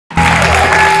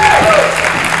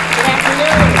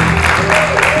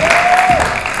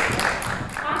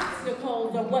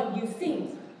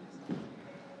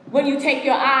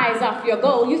your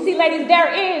goal. You see, ladies,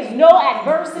 there is no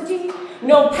adversity,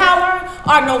 no power,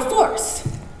 or no force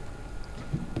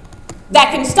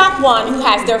that can stop one who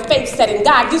has their faith set in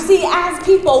God. You see, as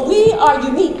people, we are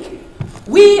unique.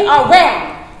 We are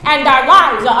rare, and our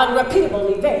lives are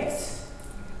unrepeatable events.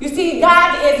 You see,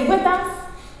 God is with us,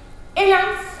 in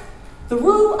us,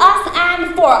 through us,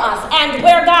 and for us. And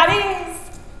where God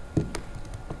is,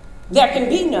 there can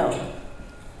be no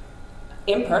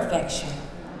imperfection.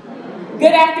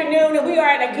 Good afternoon, and we are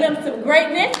at a glimpse of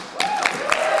greatness.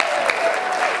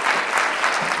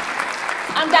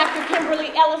 I'm Dr.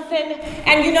 Kimberly Ellison,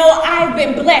 and you know, I've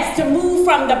been blessed to move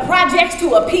from the projects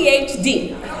to a PhD.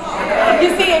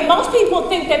 You see, and most people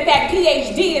think that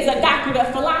PhD is a doctorate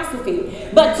of philosophy,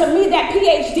 but to me that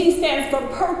PhD stands for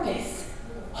purpose,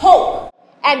 hope,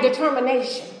 and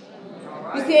determination.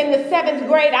 You see, in the 7th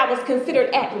grade, I was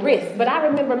considered at risk, but I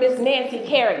remember Miss Nancy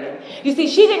Carrigan. You see,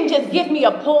 she didn't just give me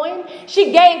a poem,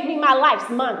 she gave me my life's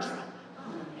mantra.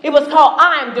 It was called,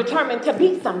 I'm determined to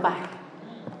be somebody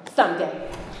someday.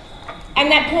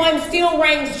 And that poem still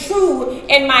rings true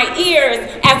in my ears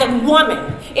as a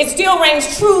woman. It still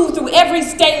rings true through every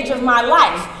stage of my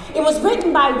life. It was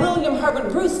written by William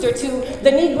Herbert Brewster to the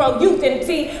Negro youth. And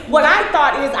see, what I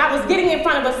thought is I was getting in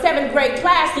front of a 7th grade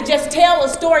class to just tell a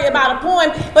story about a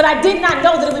poem, but I did not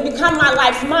know that it would become my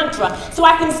life's mantra. So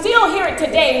I can still hear it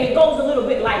today, and it goes a little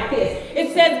bit like this.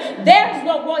 It says, there's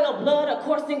no royal blood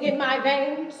coursing in my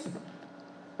veins.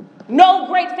 No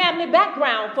great family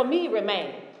background for me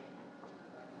remains.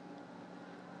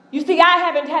 You see, I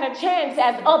haven't had a chance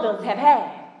as others have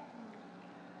had.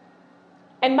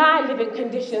 And my living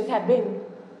conditions have been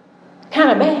kind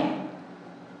of bad.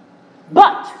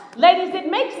 But, ladies, it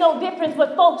makes no difference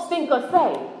what folks think or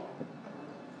say,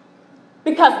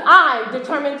 because I'm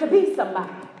determined to be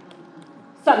somebody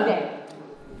someday.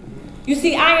 You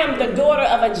see, I am the daughter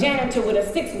of a janitor with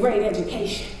a 6th grade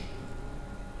education.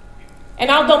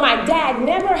 And although my dad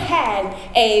never had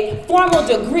a formal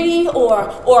degree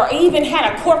or even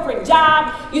had a corporate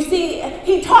job, you see,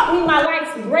 he taught me my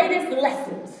life's greatest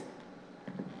lessons.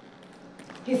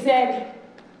 He said,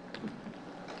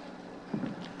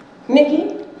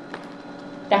 Nikki,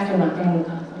 that's what my family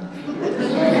calls me.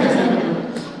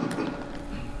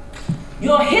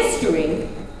 Your history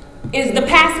is the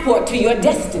passport to your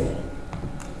destiny.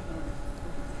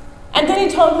 And then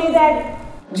he told me that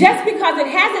just because it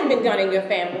hasn't been done in your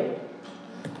family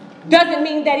doesn't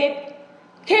mean that it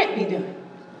can't be done.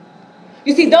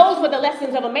 You see, those were the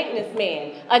lessons of a maintenance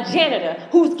man, a janitor,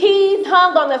 whose keys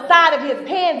hung on the side of his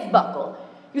pants buckle.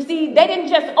 You see, they didn't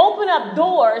just open up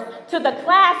doors to the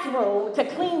classroom to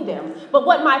clean them, but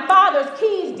what my father's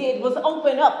keys did was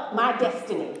open up my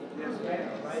destiny.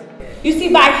 You see,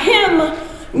 by him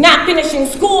not finishing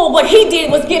school, what he did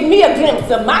was give me a glimpse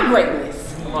of my greatness.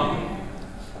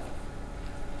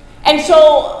 And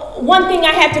so one thing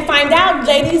I had to find out,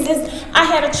 ladies, is I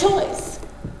had a choice.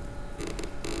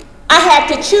 I had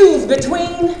to choose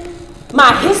between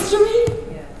my history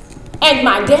and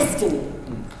my destiny.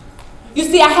 You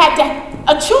see, I had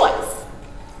a choice.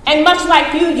 And much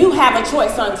like you have a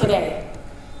choice on today.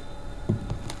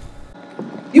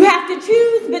 You have to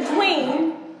choose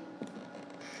between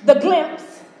the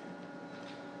glimpse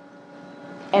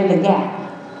and the gap.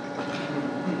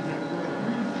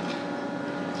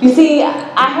 You see,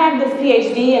 I have this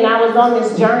PhD and I was on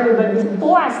this journey, but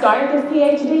before I started this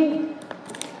PhD,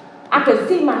 I could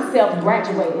see myself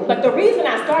graduating. But the reason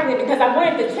I started it because I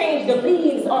wanted to change the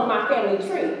leaves on my family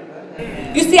tree.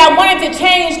 You see, I wanted to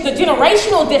change the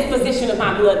generational disposition of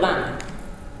my bloodline.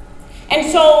 And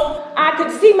so I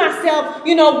could see myself,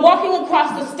 you know, walking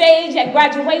across the stage at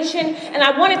graduation, and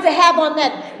I wanted to have on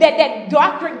that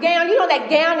doctorate gown. You know, that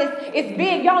gown is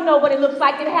big. Y'all know what it looks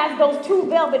like. It has those 2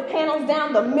 velvet panels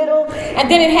down the middle,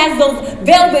 and then it has those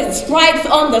velvet stripes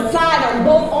on the side on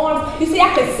both arms. You see,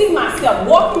 I could see myself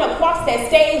walking across that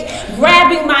stage,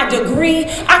 grabbing my degree.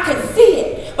 I could see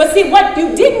it. But see, what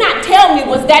you did not tell me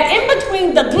was that in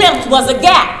between the glimpse was a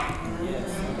gap.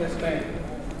 Yes, ma'am.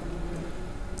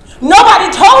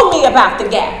 Nobody told me about the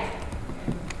gap.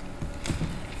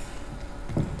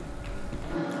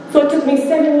 So it took me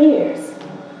 7 years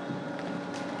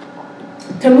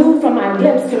to move from my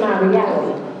glimpse to my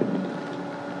reality.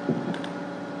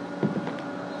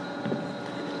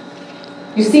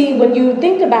 You see, when you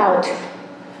think about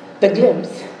the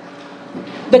glimpse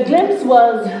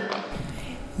was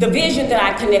the vision that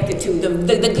I connected to.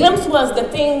 The glimpse was the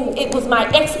thing, it was my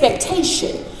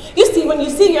expectation. You see, when you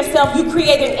see yourself, you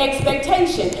create an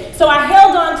expectation. So I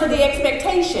held on to the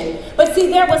expectation. But see,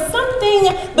 there was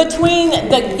something between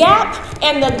the gap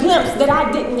and the glimpse that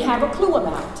I didn't have a clue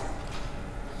about.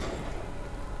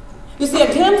 You see,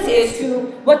 a glimpse is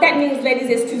what that means, ladies,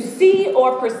 is to see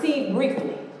or perceive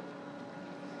briefly.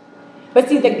 But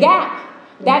see, the gap,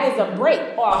 that is a break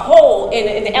or a hole in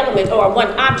an element or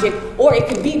one object, or it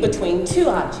could be between two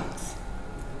objects.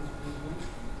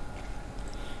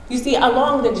 You see,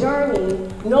 along the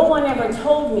journey, no one ever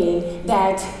told me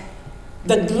that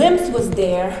the glimpse was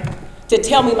there to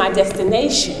tell me my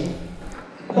destination,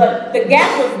 but the gap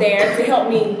was there to help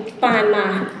me find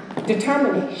my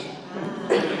determination.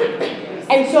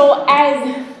 And so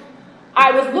as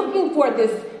I was looking for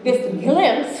this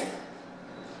glimpse,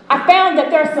 I found that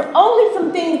there's only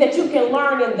some things that you can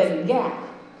learn in the gap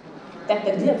that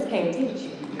the glimpse can't teach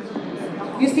you.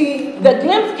 You see, the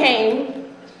glimpse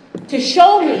came to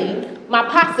show me my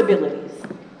possibilities.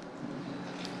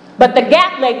 But the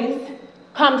gap, ladies,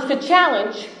 comes to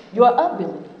challenge your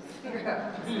abilities.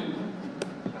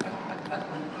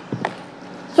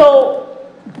 So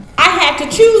I had to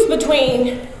choose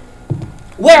between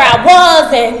where I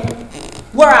was and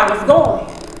where I was going.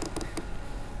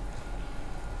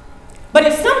 But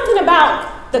it's something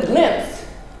about the glimpse.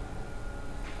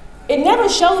 It never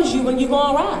shows you when you're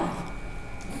going to arrive.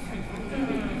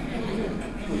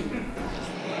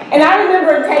 And I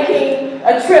remember taking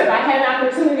a trip. I had an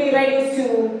opportunity, ladies,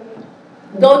 to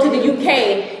go to the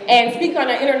UK and speak on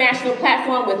an international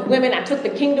platform with women. I took the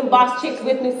Kingdom Boss Chicks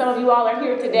with me. Some of you all are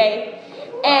here today.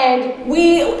 And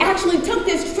we actually took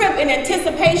this trip in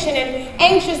anticipation and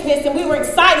anxiousness, and we were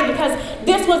excited because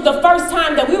this was the first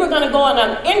time that we were going to go on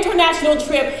an international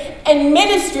trip in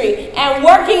ministry and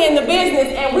working in the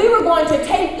business, and we were going to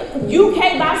take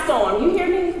UK by storm. You hear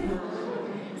me?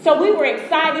 So we were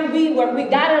excited. We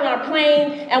got on our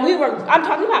plane, and I'm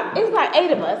talking about, it was about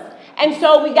 8 of us. And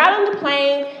so we got on the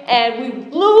plane, and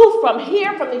we flew from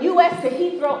the U.S. to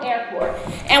Heathrow Airport.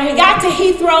 And we got to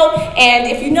Heathrow, and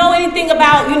if you know anything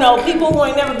about, people who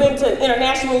ain't never been to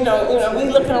international, we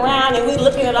looking around, and we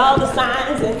looking at all the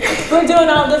signs, and we're doing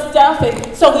all this stuff.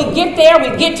 And so we get there,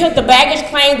 we get to the baggage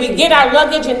claim, we get our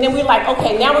luggage, and then we're like,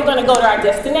 okay, now we're going to go to our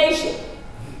destination.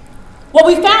 Well,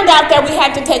 we found out that we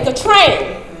had to take a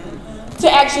train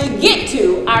to actually get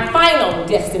to our final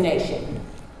destination.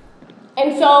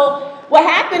 And so what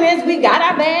happened is we got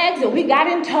our bags and we got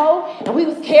in tow and we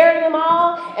was carrying them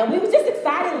all and we was just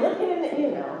excited looking at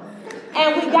it,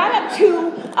 And we got up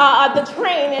to the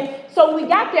train, and so when we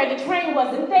got there, the train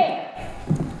wasn't there.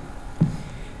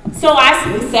 So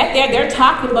we sat there, they're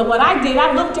talking, but what I did,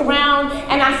 I looked around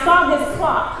and I saw this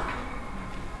clock.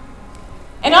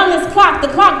 And on this clock, the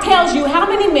clock tells you how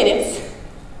many minutes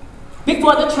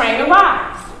before the train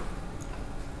arrives.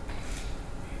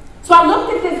 So I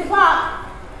looked at this clock,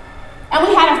 and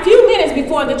we had a few minutes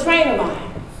before the train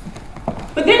arrived.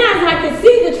 But then as I could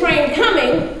see the train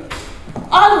coming,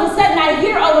 all of a sudden I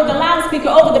hear over the loudspeaker,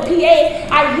 over the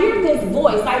PA, I hear this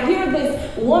voice. I hear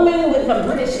this woman with a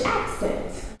British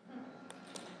accent.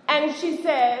 And she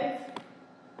says,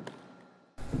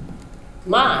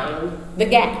 "Mind the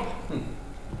gap."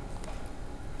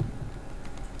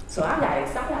 So I got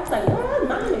excited. I was like, "What?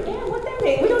 Mind the gap? What that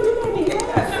mean? We don't do that anymore."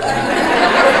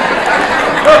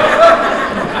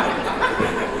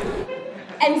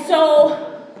 And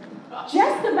so,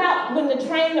 just about when the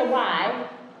train arrived,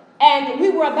 and we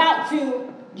were about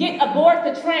to get aboard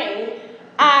the train,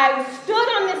 I stood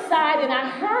on this side and I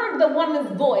heard the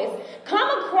woman's voice come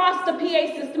across the PA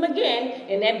system again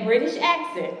in that British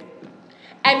accent.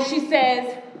 And she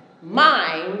says,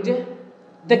 "Mind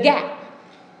the gap."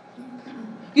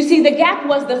 You see, the gap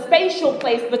was the spatial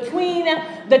place between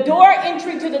the door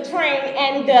entry to the train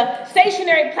and the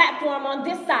stationary platform on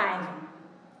this side.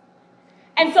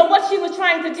 And so what she was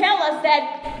trying to tell us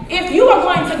that if you are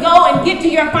going to go and get to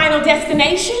your final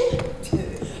destination,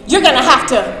 you're going to have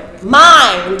to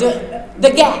mind the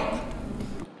gap.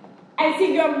 And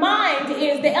see, your mind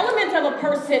is the element of a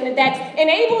person that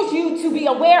enables you to be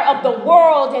aware of the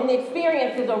world and the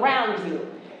experiences around you.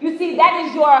 You see, that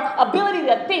is your ability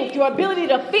to think, your ability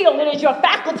to feel. It is your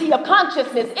faculty of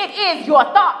consciousness. It is your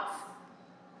thoughts.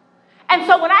 And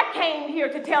so what I came here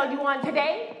to tell you on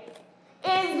today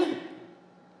is,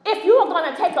 if you are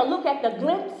going to take a look at the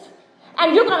glimpse,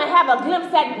 and you're going to have a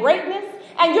glimpse at greatness,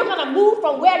 and you're going to move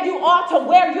from where you are to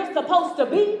where you're supposed to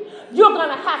be, you're going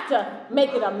to have to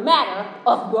make it a matter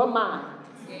of your mind.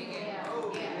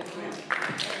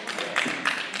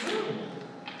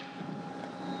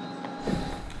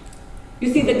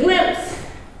 You see, the glimpse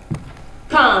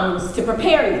comes to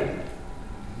prepare you,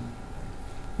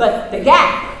 but the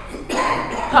gap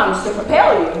comes to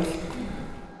propel you.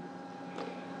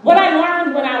 What I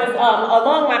learned when I was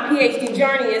along my PhD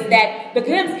journey is that the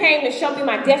glimpse came to show me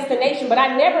my destination, but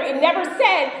it never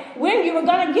said when you were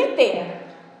going to get there.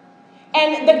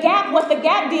 And what the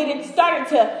gap did, it started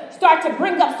to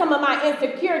bring up some of my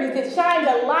insecurities. It shined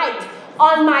a light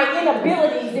on my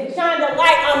inabilities. It shined a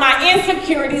light on my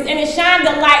insecurities, and it shined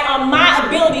a light on my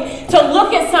ability to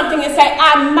look at something and say,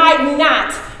 I might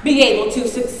not be able to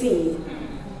succeed.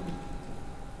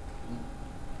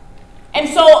 And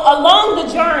so along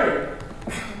the journey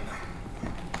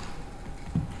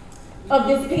of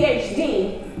this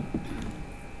PhD,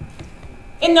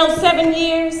 in those 7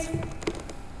 years,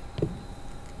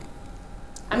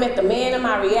 I met the man of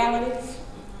my realities.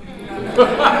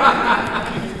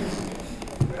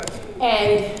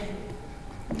 And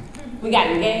we got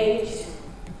engaged.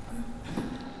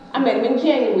 I met him in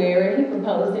January. He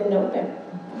proposed in November.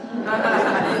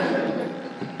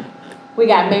 We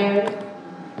got married.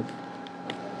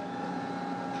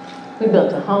 We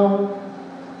built a home.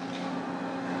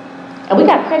 And we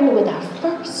got pregnant with our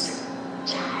first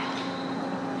child.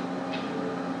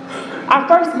 Our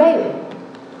first baby.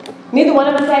 Neither one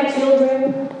of us had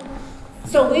children.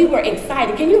 So we were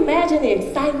excited. Can you imagine the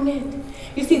excitement?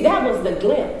 You see, that was the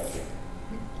glimpse.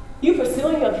 You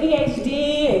pursuing your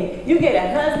PhD and you get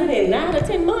a husband in 9 or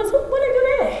 10 months. Who would do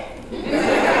that?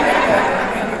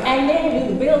 And then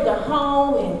you build a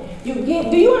home and you get,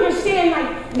 do you understand, like,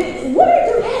 what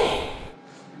do that?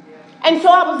 And so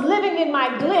I was living in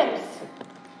my glimpse.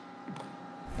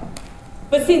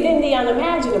 But see, then the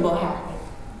unimaginable happened.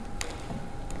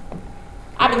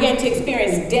 I began to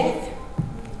experience death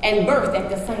and birth at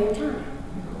the same time.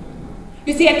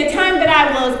 You see, at the time that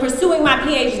I was pursuing my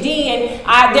PhD,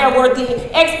 and there were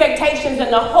the expectations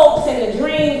and the hopes and the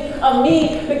dreams of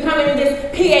me becoming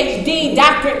this PhD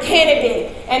doctorate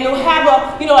candidate and to have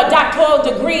a doctoral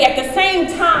degree. At the same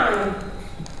time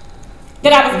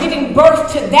that I was giving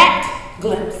birth to that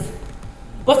glimpse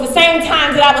was the same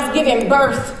time that I was giving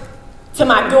birth to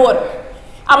my daughter.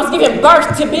 I was giving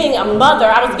birth to being a mother.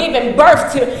 I was giving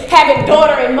birth to having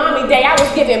daughter and mommy day. I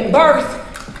was giving birth.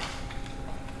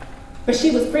 But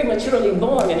she was prematurely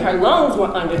born and her lungs were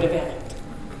underdeveloped.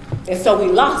 And so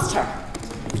we lost her.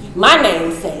 My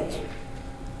namesake,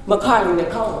 McCartney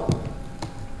Nicole.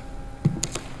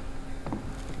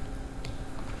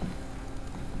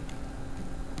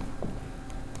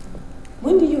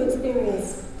 When do you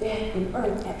experience death and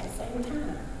birth at the same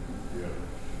time?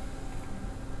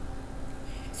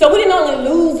 So we didn't only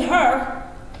lose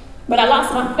her, but I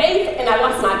lost my faith and I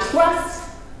lost my trust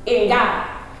in God.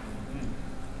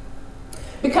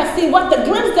 Because see, what the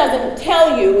glimpse doesn't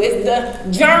tell you is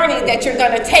the journey that you're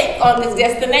going to take on this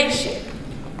destination.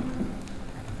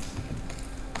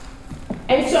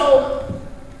 And so,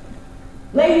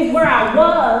 ladies, where I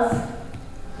was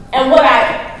and what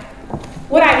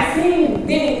I seen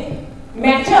didn't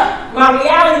match up. My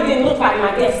reality didn't look like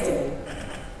my destiny.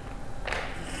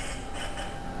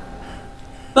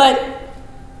 But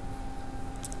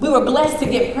we were blessed to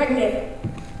get pregnant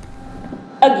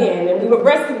again, and we were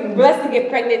blessed to get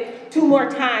pregnant 2 more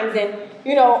times. And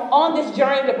on this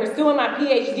journey to pursuing my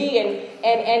PhD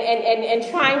and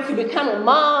trying to become a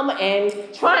mom and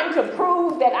trying to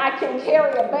prove that I can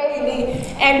carry a baby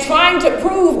and trying to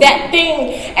prove that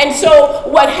thing. And so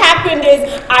what happened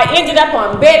is I ended up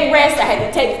on bed rest. I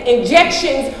had to take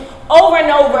injections over and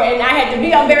over, and I had to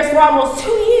be on bed rest for almost 2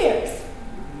 years.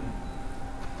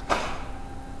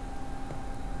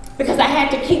 Because I had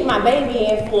to keep my baby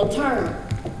in full term.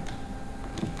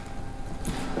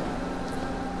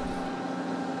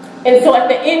 And so at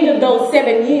the end of those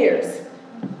 7 years,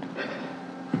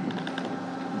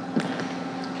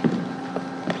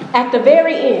 at the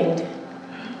very end,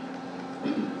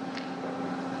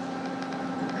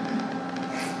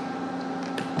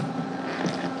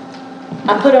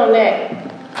 I put on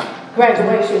that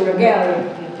graduation regalia.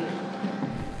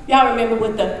 Y'all remember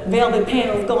with the velvet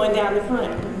panels going down the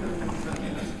front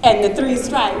and the 3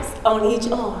 stripes on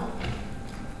each arm.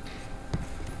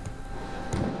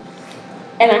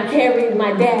 And I carried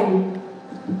my daddy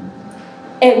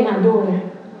and my daughter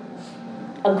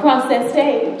across that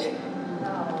stage.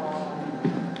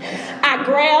 I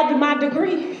grabbed my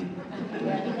degree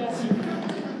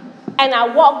and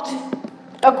I walked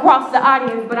across the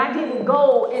audience, but I didn't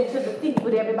go into the seat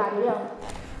with everybody else.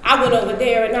 I went over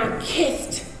there and I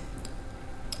kissed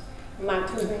my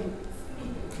 2 babies.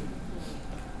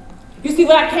 You see,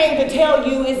 what I came to tell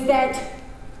you is that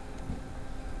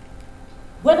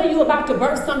whether you're about to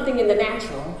birth something in the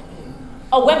natural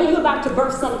or whether you're about to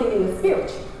birth something in the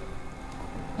spiritual,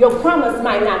 your promise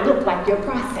might not look like your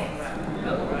process.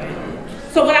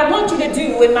 So what I want you to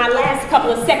do in my last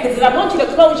couple of seconds is I want you to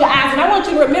close your eyes and I want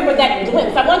you to remember that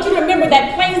glimpse. I want you to remember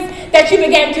that place that that you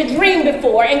began to dream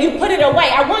before and you put it away.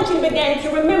 I want you to begin to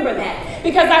remember that,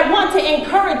 because I want to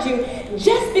encourage you,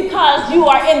 just because you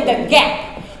are in the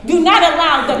gap, do not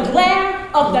allow the glare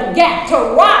of the gap to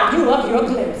rob you of your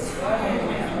glimpse.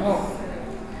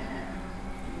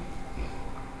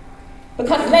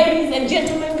 Because, ladies and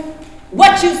gentlemen,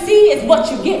 what you see is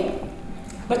what you get,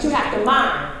 but you have to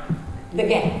mind the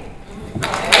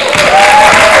gap.